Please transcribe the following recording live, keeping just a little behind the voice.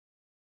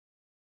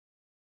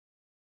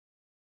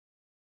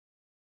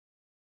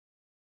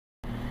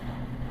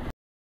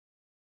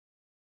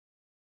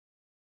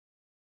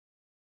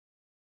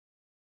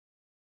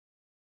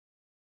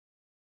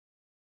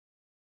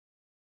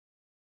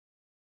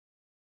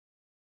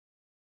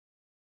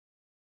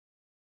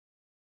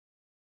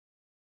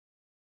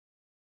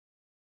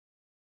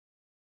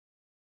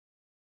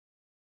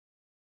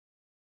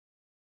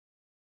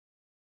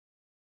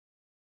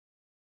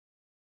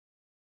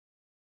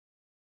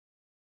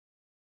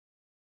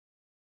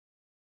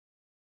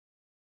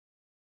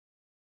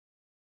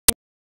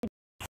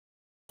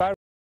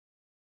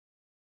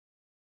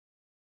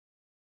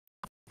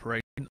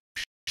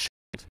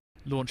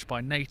launched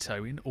by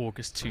NATO in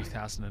August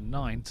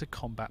 2009 to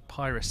combat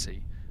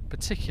piracy,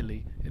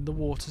 particularly in the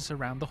waters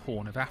around the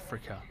Horn of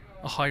Africa,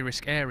 a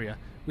high-risk area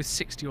with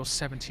 60 or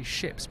 70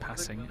 ships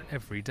passing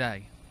every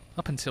day.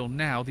 Up until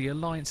now, the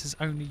alliance has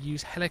only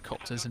used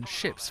helicopters and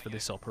ships for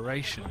this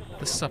operation.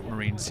 The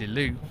submarine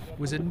Zeeleeuw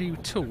was a new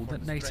tool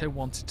that NATO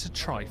wanted to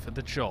try for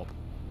the job.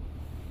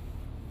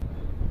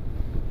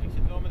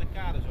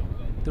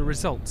 The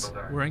results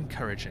were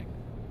encouraging.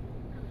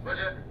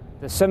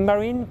 The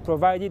submarine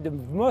provided the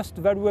most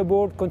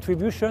valuable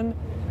contribution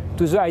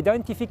to the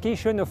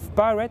identification of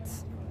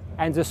pirates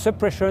and the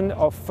suppression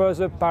of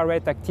further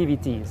pirate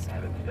activities.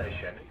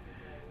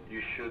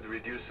 You should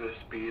reduce the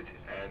speed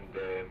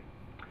and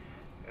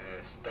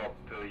stop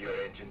your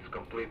engines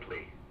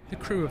completely. The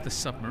crew of the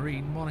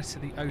submarine monitor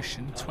the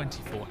ocean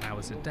 24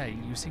 hours a day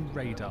using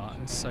radar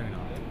and sonar.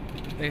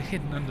 They are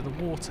hidden under the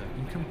water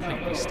and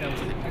completely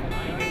stealthy.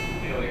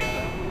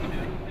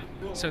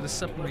 So the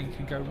submarine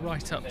can go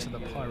right up to the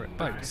pirate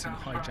boats and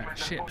hijacked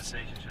ships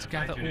to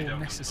gather all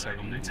necessary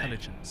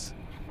intelligence.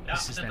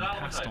 This is then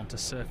passed on to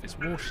surface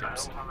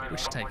warships,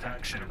 which take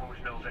action.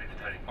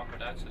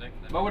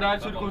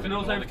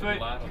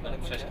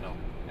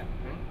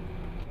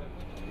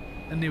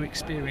 A new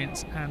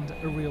experience and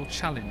a real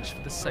challenge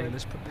for the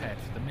sailors prepared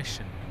for the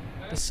mission.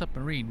 The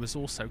submarine was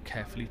also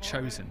carefully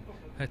chosen.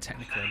 Her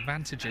technical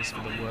advantages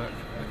for the work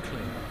are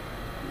clear.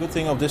 The good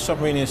thing of this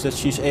submarine is that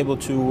she's able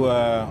to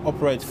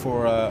operate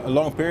for a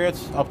long period,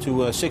 up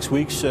to 6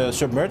 weeks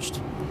submerged,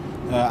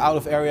 out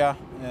of area,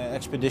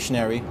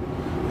 expeditionary.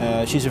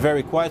 She's a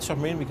very quiet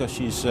submarine because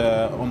she's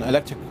on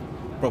electric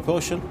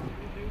propulsion.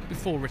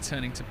 Before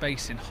returning to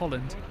base in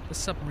Holland, the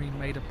submarine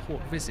made a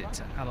port visit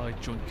to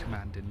Allied Joint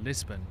Command in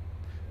Lisbon.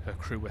 Her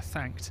crew were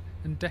thanked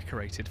and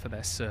decorated for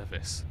their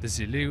service. The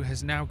Zeeleeuw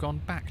has now gone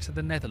back to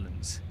the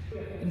Netherlands.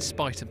 In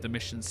spite of the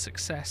mission's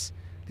success,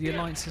 the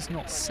alliance has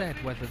not said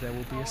whether there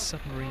will be a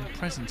submarine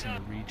present in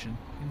the region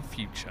in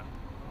future.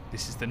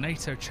 This is the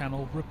NATO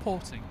channel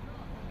reporting.